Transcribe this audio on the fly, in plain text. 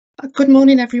Good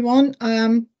morning, everyone.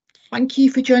 Thank you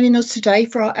for joining us today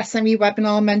for our SME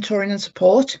webinar, Mentoring and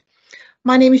Support.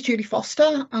 My name is Julie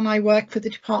Foster and I work for the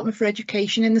Department for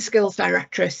Education in the Skills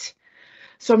Directorate.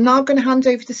 So I'm now going to hand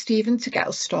over to Stephen to get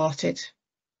us started.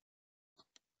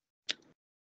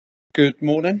 Good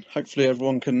morning. Hopefully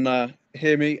everyone can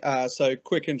hear me. So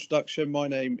quick introduction. My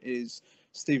name is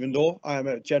Stephen Daw. I am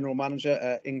a General Manager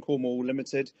at In Cornwall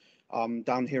Limited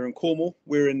down here in Cornwall.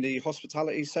 We're in the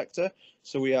hospitality sector.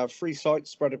 So we have 3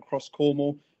 sites spread across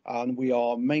Cornwall and we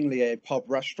are mainly a pub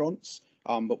restaurants,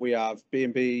 but we have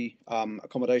B&B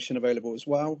accommodation available as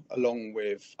well, along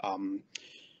with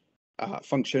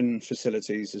function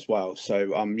facilities as well.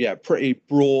 So yeah, pretty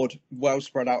broad, well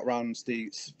spread out around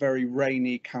the very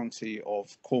rainy county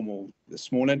of Cornwall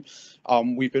this morning.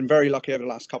 We've been very lucky over the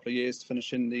last couple of years to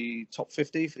finish in the top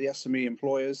 50 for the SME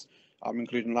employers,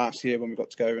 including last year when we got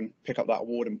to go and pick up that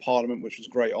award in Parliament, which was a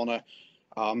great honour.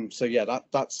 So yeah,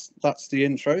 that's the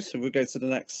intro. So we'll go to the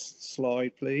next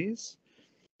slide, please.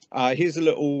 Here's a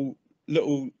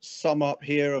little sum up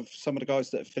here of some of the guys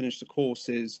that have finished the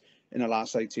courses in the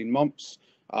last 18 months.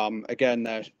 Again,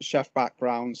 they're chef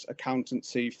backgrounds,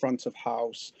 accountancy, front of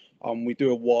house. We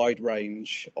do a wide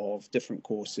range of different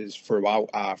courses throughout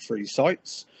our 3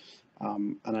 sites.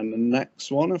 And then the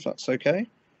next one, if that's okay.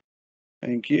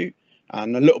 Thank you.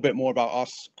 And a little bit more about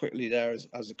us quickly there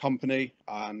as a company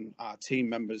and our team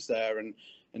members there and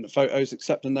in the photos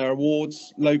accepting their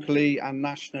awards locally and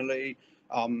nationally.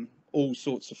 All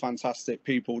sorts of fantastic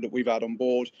people that we've had on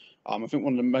board. I think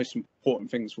one of the most important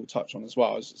things we'll touch on as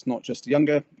well is it's not just the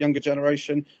younger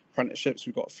generation apprenticeships.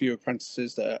 We've got a few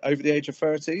apprentices that are over the age of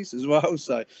 30s as well.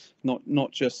 So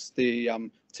not just the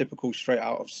typical straight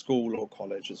out of school or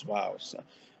college as well. So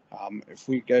if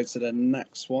we go to the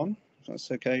next one, if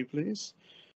that's okay, please.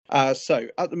 So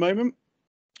at the moment,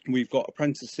 we've got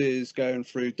apprentices going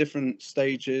through different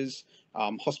stages,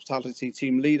 hospitality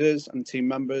team leaders and team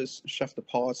members, chef de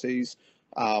parties,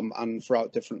 and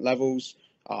throughout different levels.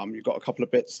 You've got a couple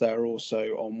of bits there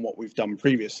also on what we've done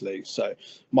previously. So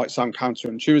might sound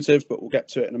counterintuitive, but we'll get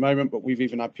to it in a moment. But we've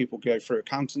even had people go through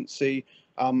accountancy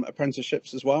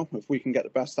apprenticeships as well. If we can get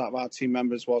the best out of our team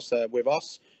members whilst they're with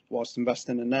us, whilst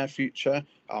investing in their future,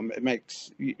 it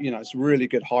makes, it's a really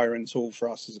good hiring tool for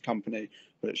us as a company,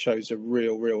 but it shows a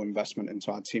real investment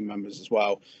into our team members as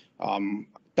well.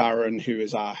 Darren, who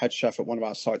is our head chef at one of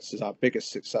our sites, is our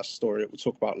biggest success story that we'll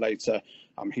talk about later.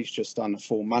 He's just done a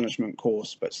full management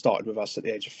course, but started with us at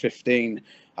the age of 15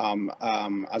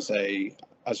 as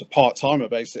a part-timer,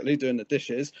 basically doing the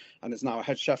dishes, and is now a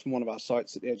head chef in one of our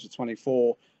sites at the age of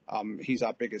 24. He's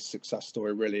our biggest success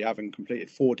story, really, having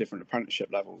completed 4 different apprenticeship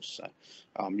levels.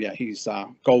 So yeah, he's our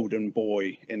golden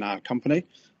boy in our company.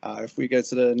 If we go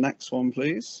to the next one,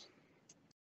 please.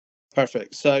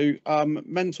 Perfect. So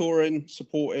mentoring,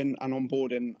 supporting and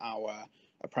onboarding our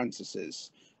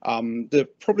apprentices.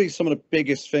 Probably some of the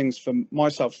biggest things for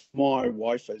myself, my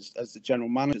wife as the general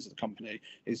managers of the company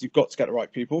is you've got to get the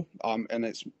right people, and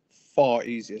it's far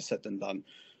easier said than done.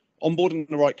 Onboarding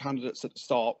the right candidates at the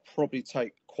start probably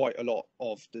take quite a lot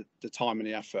of the time and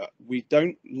the effort. We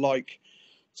don't like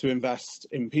to invest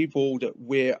in people that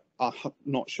we're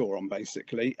not sure on,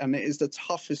 basically, and it is the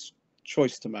toughest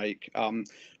choice to make.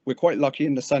 We're quite lucky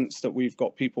in the sense that we've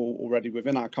got people already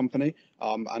within our company,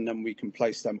 and then we can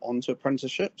place them onto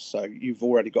apprenticeships. So you've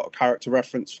already got a character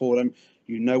reference for them.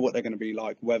 You know what they're going to be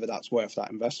like, whether that's worth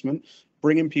that investment.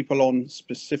 Bringing people on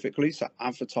specifically, so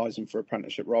advertising for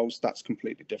apprenticeship roles, that's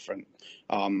completely different.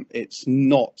 It's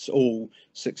not all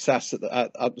success at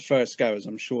the first go, as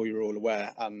I'm sure you're all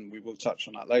aware, and we will touch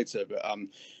on that later. But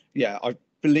yeah, I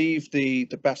believe the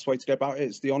best way to go about it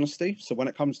is the honesty. So when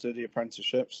it comes to the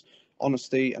apprenticeships,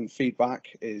 honesty and feedback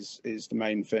is the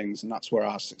main things, and that's where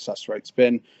our success rate's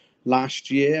been. Last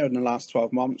year, in the last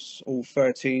 12 months, all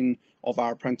 13 of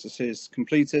our apprentices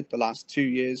completed. The last 2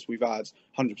 years, we've had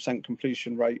 100%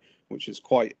 completion rate, which is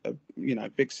quite a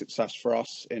big success for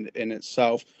us in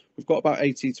itself. We've got about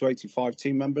 80 to 85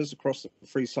 team members across the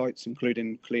 3 sites,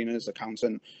 including cleaners,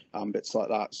 accountant, bits like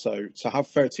that. So to have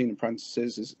 13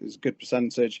 apprentices is a good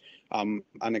percentage. And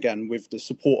again, with the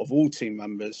support of all team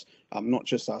members, not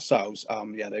just ourselves,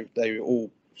 yeah, they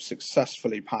all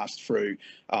successfully passed through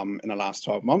in the last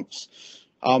 12 months.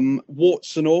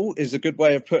 Warts and all is a good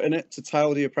way of putting it, to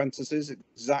tell the apprentices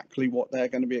exactly what they're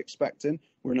going to be expecting.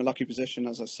 We're in a lucky position,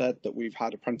 as I said, that we've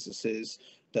had apprentices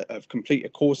that have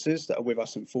completed courses that are with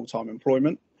us in full-time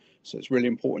employment. So it's really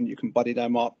important you can buddy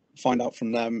them up, find out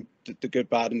from them the good,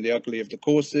 bad and the ugly of the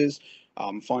courses.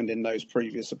 finding those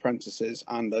previous apprentices,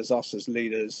 and as us as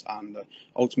leaders and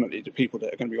ultimately the people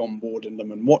that are going to be onboarding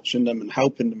them and watching them and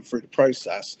helping them through the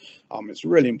process. It's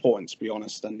really important, to be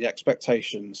honest, and the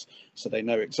expectations, so they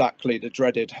know exactly the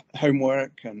dreaded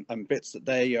homework and bits that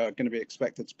they are going to be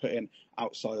expected to put in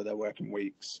outside of their working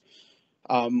weeks.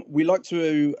 We like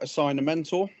to assign a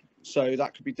mentor. So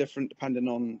that could be different depending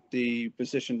on the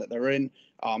position that they're in.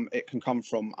 It can come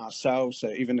from ourselves.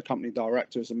 So even the company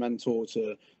director is a mentor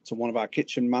to one of our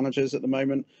kitchen managers at the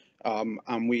moment.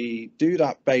 And we do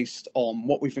that based on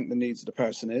what we think the needs of the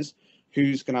person is,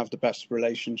 who's going to have the best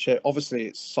relationship. Obviously,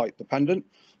 it's site dependent.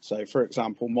 So, for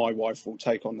example, my wife will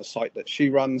take on the site that she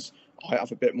runs. I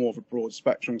have a bit more of a broad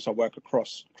spectrum, so I work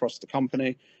across the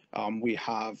company. We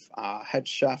have our head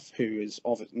chef, who is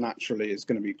naturally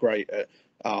going to be great at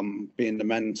being the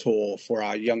mentor for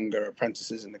our younger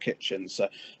apprentices in the kitchen. So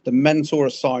the mentor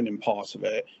assigning part of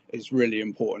it is really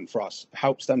important for us. It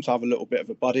helps them to have a little bit of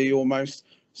a buddy, almost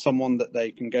someone that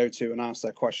they can go to and ask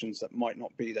their questions that might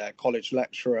not be their college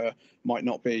lecturer, might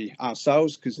not be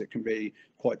ourselves, because it can be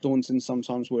quite daunting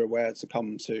sometimes. We're aware to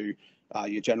come to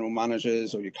your general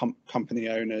managers or your company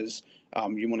owners.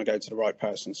 You want to go to the right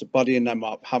person. So buddying them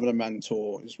up, having a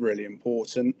mentor is really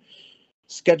important.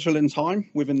 Scheduling time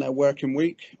within their working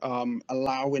week,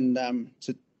 allowing them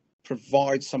to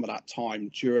provide some of that time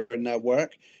during their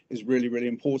work is really, really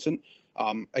important.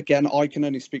 Again, I can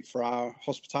only speak for our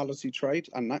hospitality trade,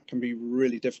 and that can be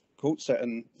really difficult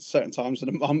certain times of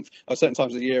the month, or certain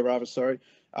times of the year rather, sorry,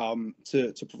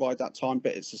 to provide that time,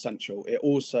 but it's essential. It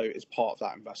also is part of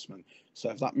that investment. So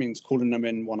if that means calling them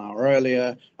in 1 hour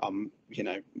earlier,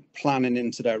 planning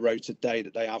into their rota day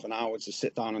that they have an hour to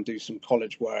sit down and do some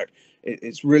college work,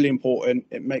 it's really important.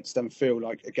 It makes them feel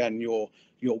like, again, you're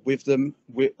with them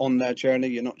on their journey.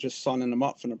 You're not just signing them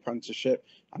up for an apprenticeship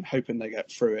and hoping they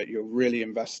get through it. You're really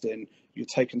investing. You're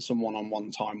taking some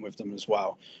one-on-one time with them as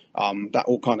well. That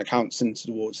all kind of counts in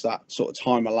towards that sort of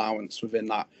time allowance within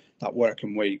that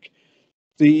working week.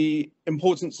 The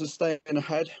importance of staying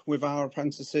ahead with our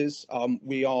apprentices,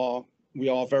 we are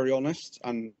very honest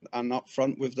and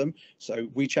upfront with them. So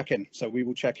we check in. So we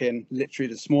will check in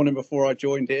literally this morning before I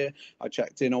joined here. I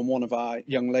checked in on one of our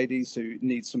young ladies who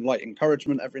needs some light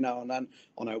encouragement every now and then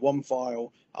on her one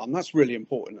file. That's really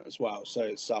important as well. So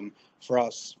it's for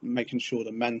us making sure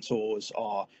the mentors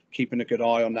are keeping a good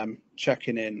eye on them,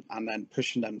 checking in, and then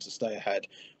pushing them to stay ahead.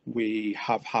 We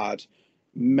have had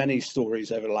many stories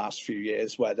over the last few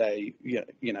years where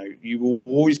you will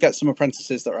always get some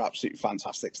apprentices that are absolutely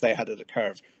fantastic, stay ahead of the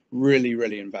curve,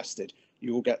 really invested.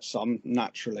 You will get some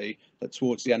naturally that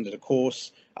towards the end of the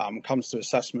course comes to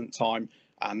assessment time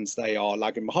and they are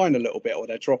lagging behind a little bit, or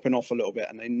they're dropping off a little bit,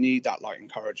 and they need that light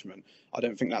encouragement. I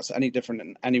don't think that's any different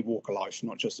in any walk of life,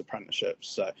 not just apprenticeships.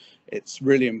 So it's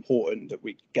really important that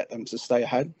we get them to stay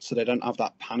ahead, so they don't have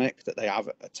that panic that they have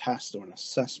a test or an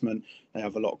assessment. They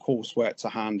have a lot of coursework to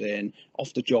hand in,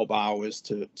 off the job hours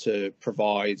to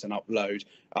provide and upload.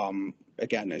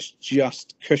 Again, it's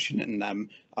just cushioning them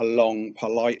along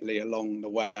politely along the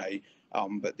way.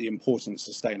 But the importance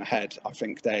of staying ahead, I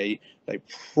think they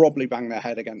probably bang their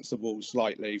head against the wall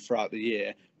slightly throughout the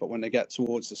year, but when they get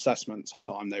towards assessment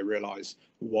time, they realise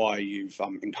why you've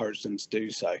encouraged them to do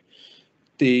so.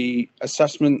 The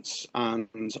assessments and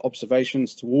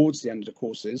observations towards the end of the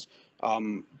courses,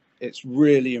 it's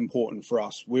really important for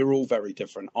us. We're all very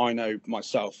different. I know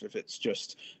myself, if it's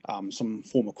just some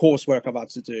form of coursework I've had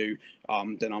to do,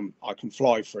 then I can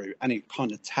fly through. Any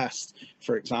kind of test,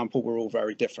 for example, we're all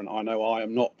very different. I know I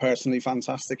am not personally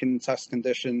fantastic in test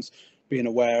conditions. Being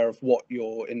aware of what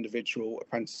your individual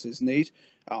apprentices need.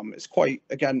 It's quite,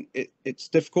 again, it's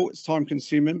difficult, it's time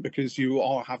consuming because you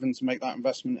are having to make that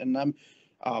investment in them.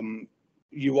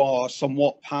 You are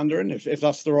somewhat pandering, if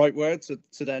that's the right word,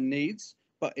 to their needs.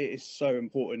 But it is so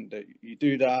important that you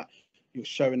do that. You're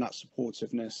showing that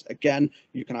supportiveness. Again,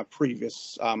 you can have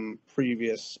previous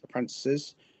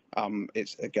apprentices.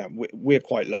 It's again, we're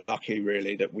quite lucky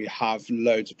really that we have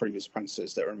loads of previous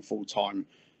apprentices that are in full-time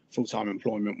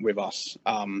employment with us.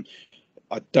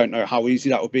 I don't know how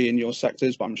easy that would be in your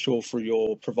sectors, but I'm sure for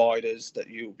your providers that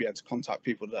you'll be able to contact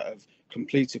people that have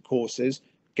completed courses,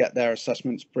 get their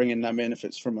assessments, bringing them in if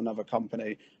it's from another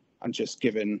company, and just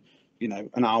giving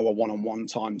an hour one-on-one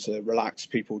time to relax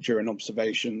people during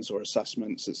observations or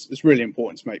assessments. It's really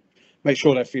important to make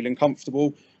sure they're feeling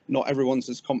comfortable. Not everyone's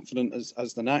as confident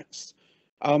as the next.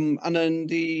 And then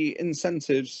the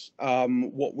incentives,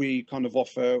 what we kind of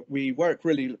offer, we work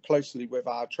really closely with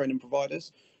our training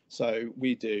providers. So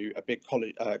we do a big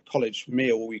college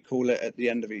meal, we call it, at the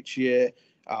end of each year,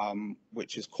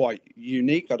 which is quite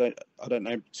unique. I don't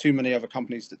know too many other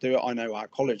companies that do it. I know our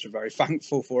college are very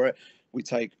thankful for it. We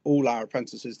take all our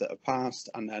apprentices that have passed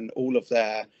and then all of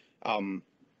their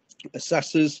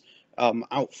assessors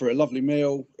out for a lovely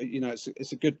meal.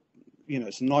 It's a good,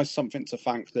 it's a nice something to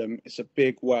thank them. It's a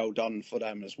big well done for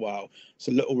them as well. It's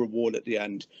a little reward at the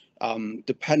end.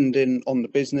 Depending on the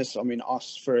business, I mean,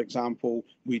 us, for example,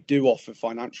 we do offer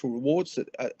financial rewards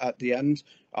at the end.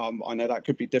 I know that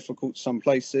could be difficult some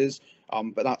places,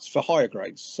 but that's for higher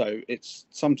grades. So it's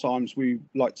sometimes we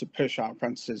like to push our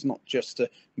apprentices not just to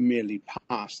merely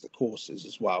pass the courses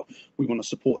as well. We want to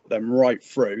support them right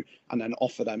through and then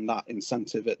offer them that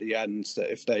incentive at the end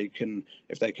that if they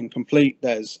can complete,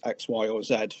 there's X, Y, or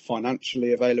Z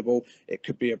financially available. It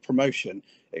could be a promotion.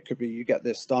 It could be you get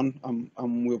this done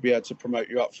and we'll be able to promote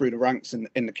you up through the ranks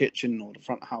in the kitchen or the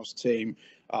front of house team,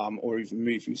 or even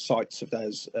move you sites if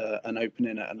there's an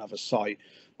opening at another site.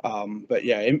 But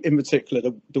yeah, in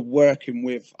particular, the working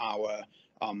with our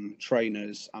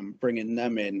trainers and bringing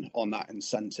them in on that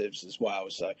incentives as well.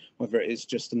 So whether it is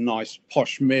just a nice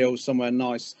posh meal somewhere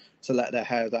nice to let their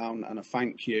hair down and a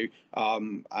thank you.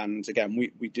 And again,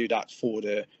 we do that for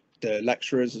the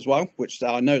lecturers as well, which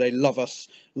I know they love us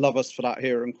for that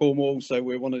here in Cornwall. So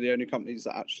we're one of the only companies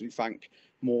that actually thank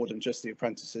more than just the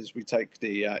apprentices. We take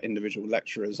the individual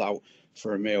lecturers out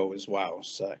for a meal as well.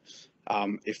 So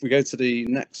if we go to the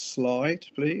next slide,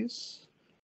 please.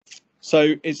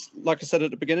 So it's like I said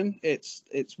at the beginning, it's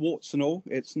warts and all.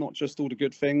 It's not just all the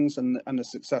good things and the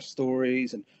success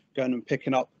stories and going and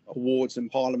picking up awards in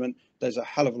Parliament. There's a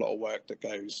hell of a lot of work that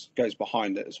goes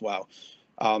behind it as well.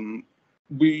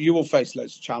 You will face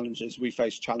loads of challenges. We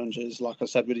face challenges, like I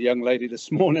said, with a young lady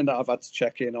this morning that I've had to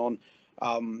check in on.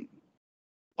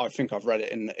 I think I've read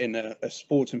it in a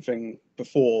sporting thing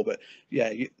before, but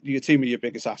yeah, your team are your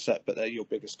biggest asset, but they're your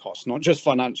biggest cost, not just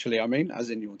financially, I mean, as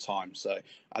in your time. So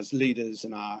as leaders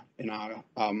in our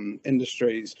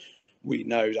industries, we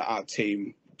know that our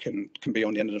team can be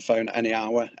on the end of the phone any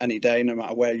hour, any day, no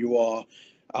matter where you are.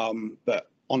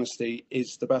 But honesty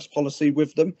is the best policy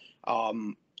with them.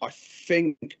 I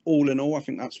think all in all, I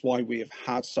think that's why we have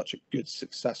had such a good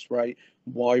success rate,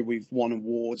 why we've won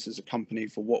awards as a company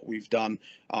for what we've done,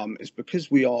 is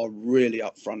because we are really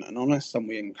upfront and honest and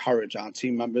we encourage our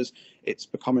team members. It's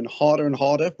becoming harder and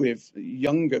harder with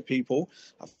younger people.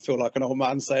 I feel like an old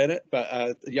man saying it,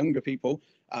 but younger people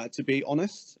to be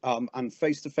honest, and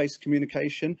face-to-face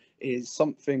communication is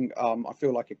something I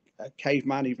feel like a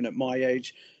caveman, even at my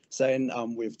age, saying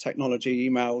with technology,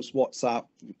 emails, WhatsApp,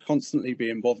 constantly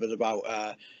being bothered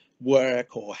about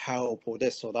work or help or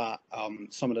this or that.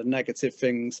 Some of the negative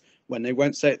things, when they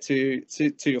won't say it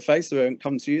to your face, they won't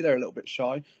come to you, they're a little bit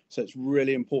shy. So it's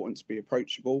really important to be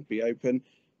approachable, be open.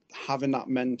 Having that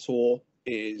mentor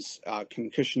can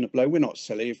cushion the blow. We're not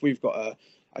silly. If we've got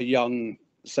a young,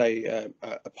 say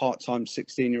a part-time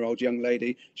 16-year-old young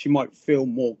lady, she might feel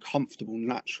more comfortable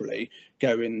naturally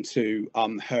going to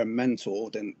her mentor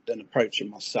than approaching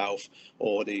myself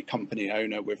or the company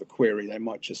owner with a query. They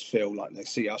might just feel like they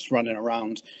see us running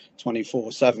around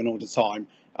 24/7 all the time.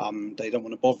 They don't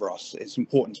want to bother us. It's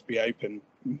important to be open,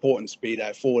 important to be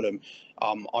there for them.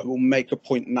 I will make a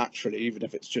point naturally, even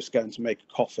if it's just going to make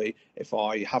a coffee. If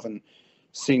I haven't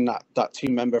seen that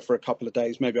team member for a couple of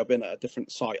days, maybe I've been at a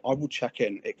different site, I will check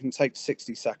in. It can take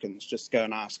 60 seconds just to go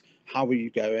and ask, how are you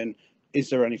going? Is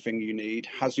there anything you need?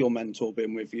 Has your mentor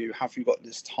been with you? Have you got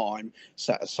this time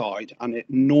set aside? And it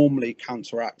normally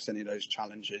counteracts any of those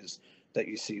challenges that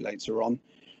you see later on.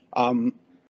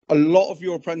 A lot of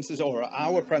your apprentices or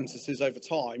our apprentices over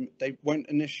time, they won't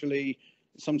initially,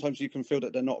 sometimes you can feel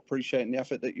that they're not appreciating the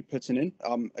effort that you're putting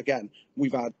in. Again,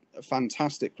 we've had a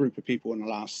fantastic group of people in the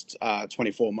last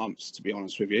 24 months, to be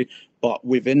honest with you. But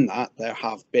within that, there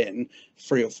have been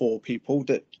 3 or 4 people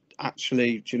that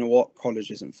actually, do you know what,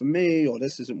 college isn't for me, or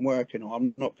this isn't working, or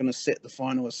I'm not going to sit the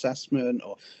final assessment,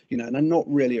 or, and they're not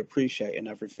really appreciating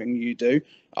everything you do.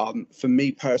 For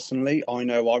me personally, I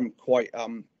know I'm quite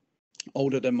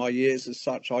older than my years as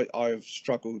such. I've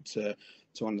struggled to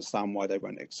understand why they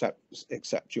won't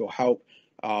accept your help,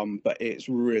 but it's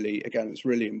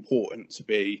really important to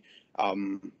be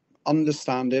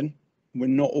understanding. We're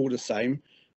not all the same.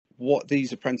 What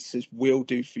these apprentices will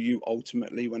do for you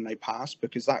ultimately when they pass,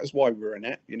 because that is why we're in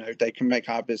it. They can make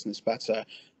our business better.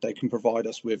 They can provide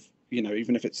us with,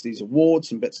 even if it's these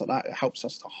awards and bits like that, it helps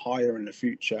us to hire in the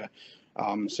future.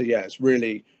 So yeah, it's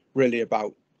really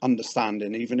about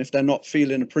understanding, even if they're not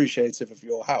feeling appreciative of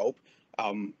your help,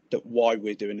 that why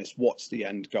we're doing this, what's the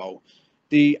end goal.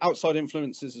 The outside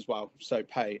influences as well. So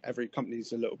pay, every company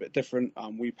is a little bit different.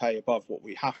 We pay above what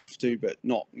we have to, but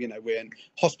not, we're in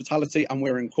hospitality and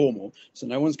we're in Cornwall, so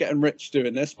no one's getting rich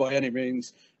doing this by any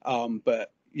means.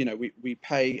 But you know, we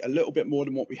pay a little bit more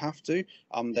than what we have to.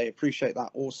 They appreciate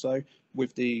that also.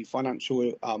 With the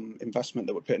financial investment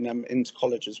that we're putting them into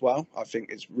college as well, I think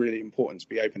it's really important to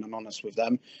be open and honest with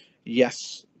them.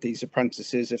 Yes, these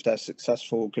apprentices, if they're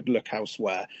successful, could look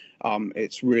elsewhere.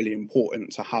 It's really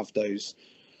important to have those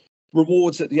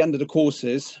rewards at the end of the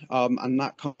courses, and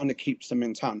that kind of keeps them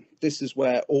in town. This is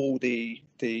where all the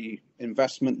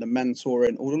investment, the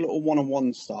mentoring, all the little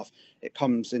one-on-one stuff, it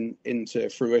comes into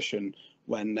fruition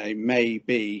when they may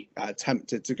be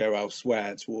tempted to go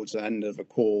elsewhere towards the end of a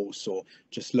course, or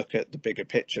just look at the bigger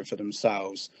picture for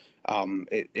themselves.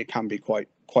 It can be quite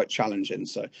challenging.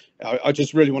 So I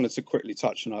just really wanted to quickly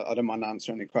touch, and I don't mind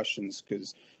answering any questions,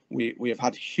 because we have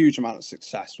had a huge amount of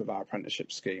success with our apprenticeship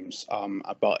schemes,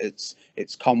 but it's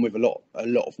come with a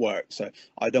lot of work. So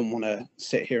I don't want to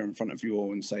sit here in front of you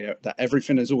all and say that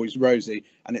everything is always rosy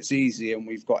and it's easy and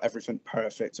we've got everything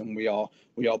perfect and we are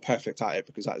perfect at it,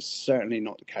 because that is certainly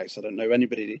not the case. I don't know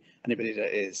anybody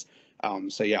that is.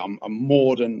 So yeah, I'm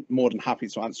more than happy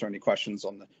to answer any questions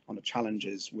on the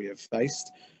challenges we have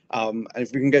faced. And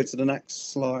if we can go to the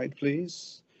next slide,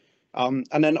 please. And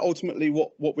then ultimately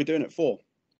what we're doing it for.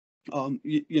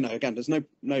 You know, again, there's no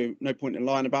point in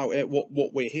lying about it.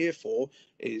 What we're here for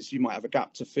is, you might have a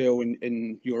gap to fill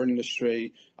in your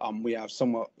industry. We have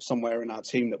somewhere in our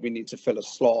team that we need to fill a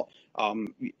slot.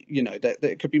 You know,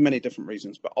 there could be many different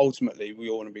reasons, but ultimately we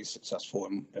all want to be successful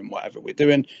in whatever we're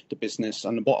doing, the business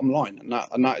and the bottom line,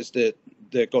 and that is the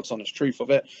God's honest truth of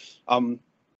it.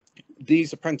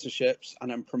 These apprenticeships,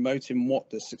 and then promoting what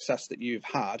the success that you've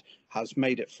had has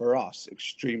made it for us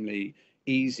extremely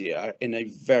easier in a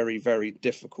very, very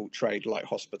difficult trade like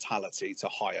hospitality to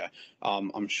hire.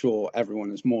 I'm sure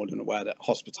everyone is more than aware that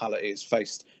hospitality has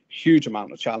faced huge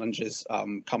amount of challenges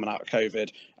coming out of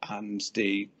COVID, and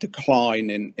the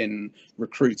decline in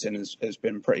recruiting has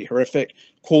been pretty horrific.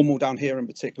 Cornwall down here in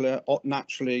particular,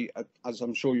 naturally, as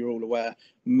I'm sure you're all aware,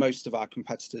 most of our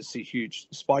competitors see huge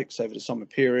spikes over the summer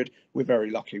period. We're very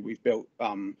lucky. We've built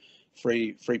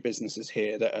three businesses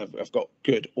here that have got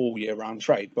good all year round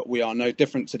trade, but we are no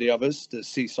different to the others, the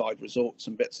seaside resorts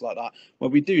and bits like that, where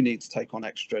we do need to take on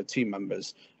extra team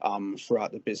members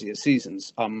throughout the busier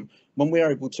seasons. When we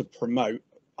are able to promote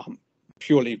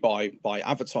purely by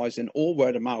advertising or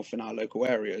word of mouth in our local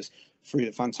areas, through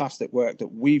the fantastic work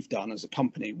that we've done as a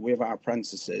company with our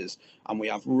apprentices, and we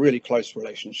have really close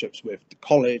relationships with the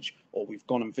college, or we've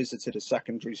gone and visited a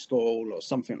secondary school or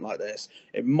something like this,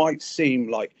 it might seem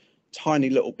like tiny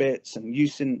little bits, and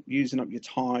using up your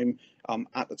time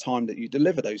at the time that you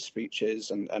deliver those speeches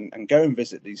and go and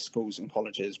visit these schools and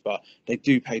colleges, but they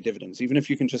do pay dividends. Even if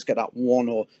you can just get that 1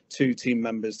 or 2 team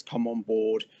members to come on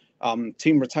board.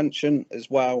 Team retention as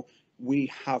well. We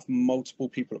have multiple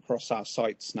people across our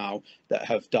sites now that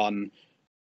have done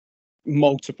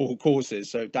multiple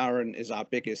courses. So Darren is our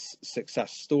biggest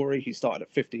success story. He started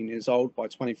at 15 years old. By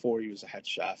 24 he was a head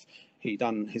chef. He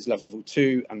done his level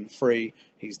 2 and 3.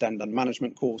 He's then done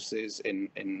management courses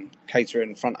in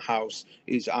catering, front house.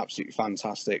 He's absolutely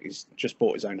fantastic. He's just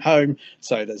bought his own home,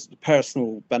 so there's the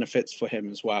personal benefits for him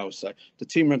as well. So the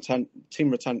team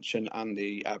retention and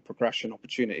the progression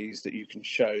opportunities that you can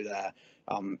show there,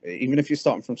 even if you're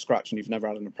starting from scratch and you've never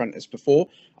had an apprentice before,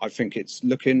 I think it's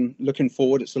looking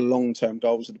forward. It's the long-term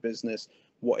goals of the business,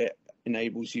 what it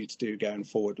enables you to do going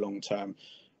forward long term.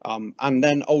 And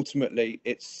then ultimately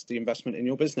it's the investment in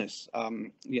your business.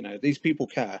 You know, these people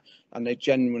care, and they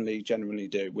genuinely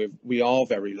do. We are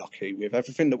very lucky with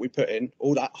everything that we put in,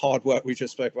 all that hard work we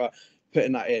just spoke about,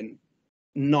 putting that in.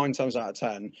 9 times out of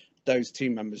 10, those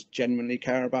team members genuinely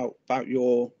care about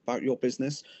your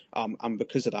business, and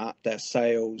because of that, their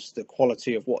sales, the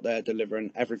quality of what they're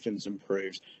delivering, everything's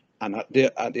improved. And at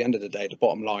the end of the day, the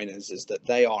bottom line is that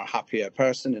they are a happier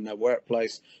person in their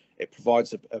workplace. It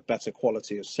provides a better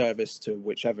quality of service to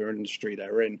whichever industry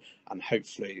they're in, and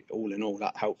hopefully, all in all,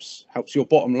 that helps your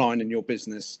bottom line and your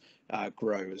business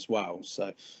grow as well.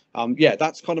 So, yeah,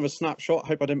 that's kind of a snapshot.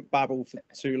 Hope I didn't babble for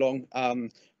too long,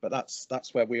 but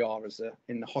that's where we are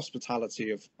in the hospitality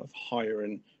of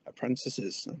hiring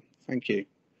apprentices. So, thank you.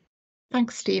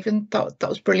 Thanks, Stephen. That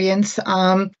was brilliant.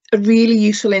 A really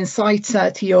useful insight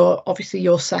to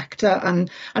your sector, and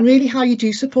really how you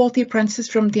do support the apprentices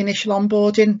from the initial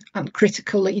onboarding, and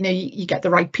critical that you get the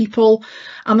right people.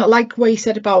 And I like what you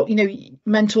said about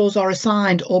mentors are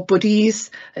assigned, or buddies.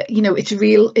 It's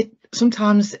real.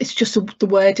 Sometimes it's just the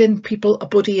wording. A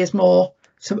buddy is more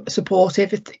supportive,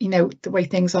 the way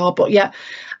things are. But yeah,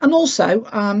 and also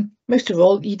most of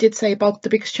all, you did say about the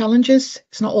biggest challenges.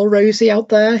 It's not all rosy out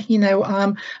there,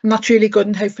 and that's really good,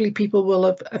 and hopefully people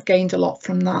will have gained a lot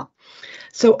from that.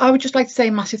 So I would just like to say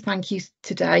a massive thank you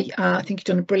today. I think you've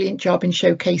done a brilliant job in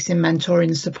showcasing mentoring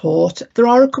and support. There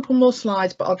are a couple more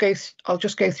slides, but I'll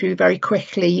just go through very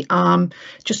quickly.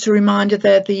 Just a reminder,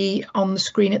 they're on the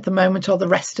screen at the moment are the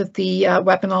rest of the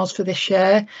webinars for this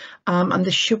year. And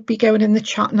there should be going in the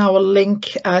chat now a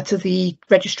link to the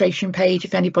registration page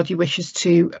if anybody wishes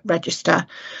to register.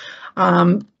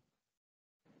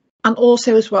 And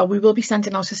also as well, we will be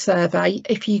sending out a survey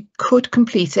if you could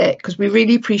complete it, because we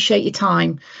really appreciate your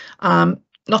time,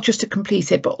 not just to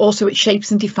complete it, but also it shapes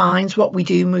and defines what we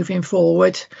do moving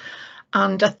forward.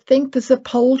 And I think there's a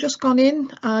poll just gone in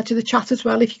to the chat as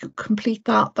well. If you could complete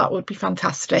that, that would be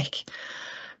fantastic.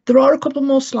 There are a couple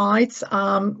more slides,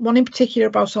 one in particular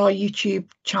about our YouTube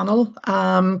channel,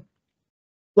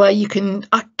 where you can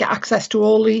get access to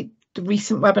all the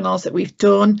recent webinars that we've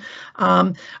done,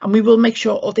 and we will make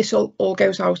sure all this all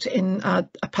goes out in a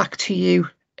pack to you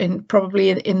probably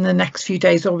in the next few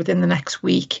days or within the next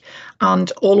week,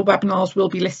 and all the webinars will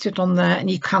be listed on there,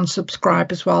 and you can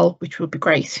subscribe as well, which would be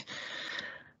great.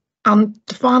 And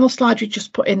the final slide we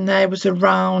just put in there was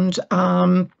around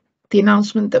the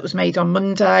announcement that was made on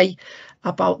Monday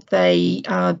about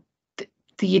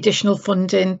the additional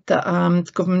funding that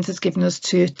the government has given us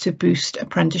to boost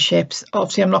apprenticeships.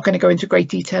 Obviously, I'm not going to go into great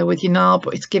detail with you now,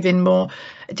 but it's giving more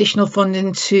additional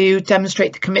funding to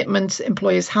demonstrate the commitments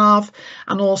employers have,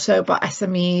 and also about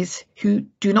SMEs who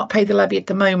do not pay the levy at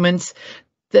the moment,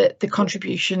 that the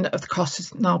contribution of the cost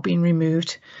has now been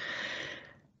removed.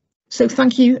 So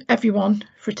thank you everyone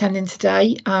for attending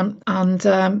today, and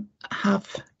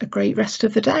have a great rest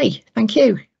of the day. Thank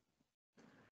you.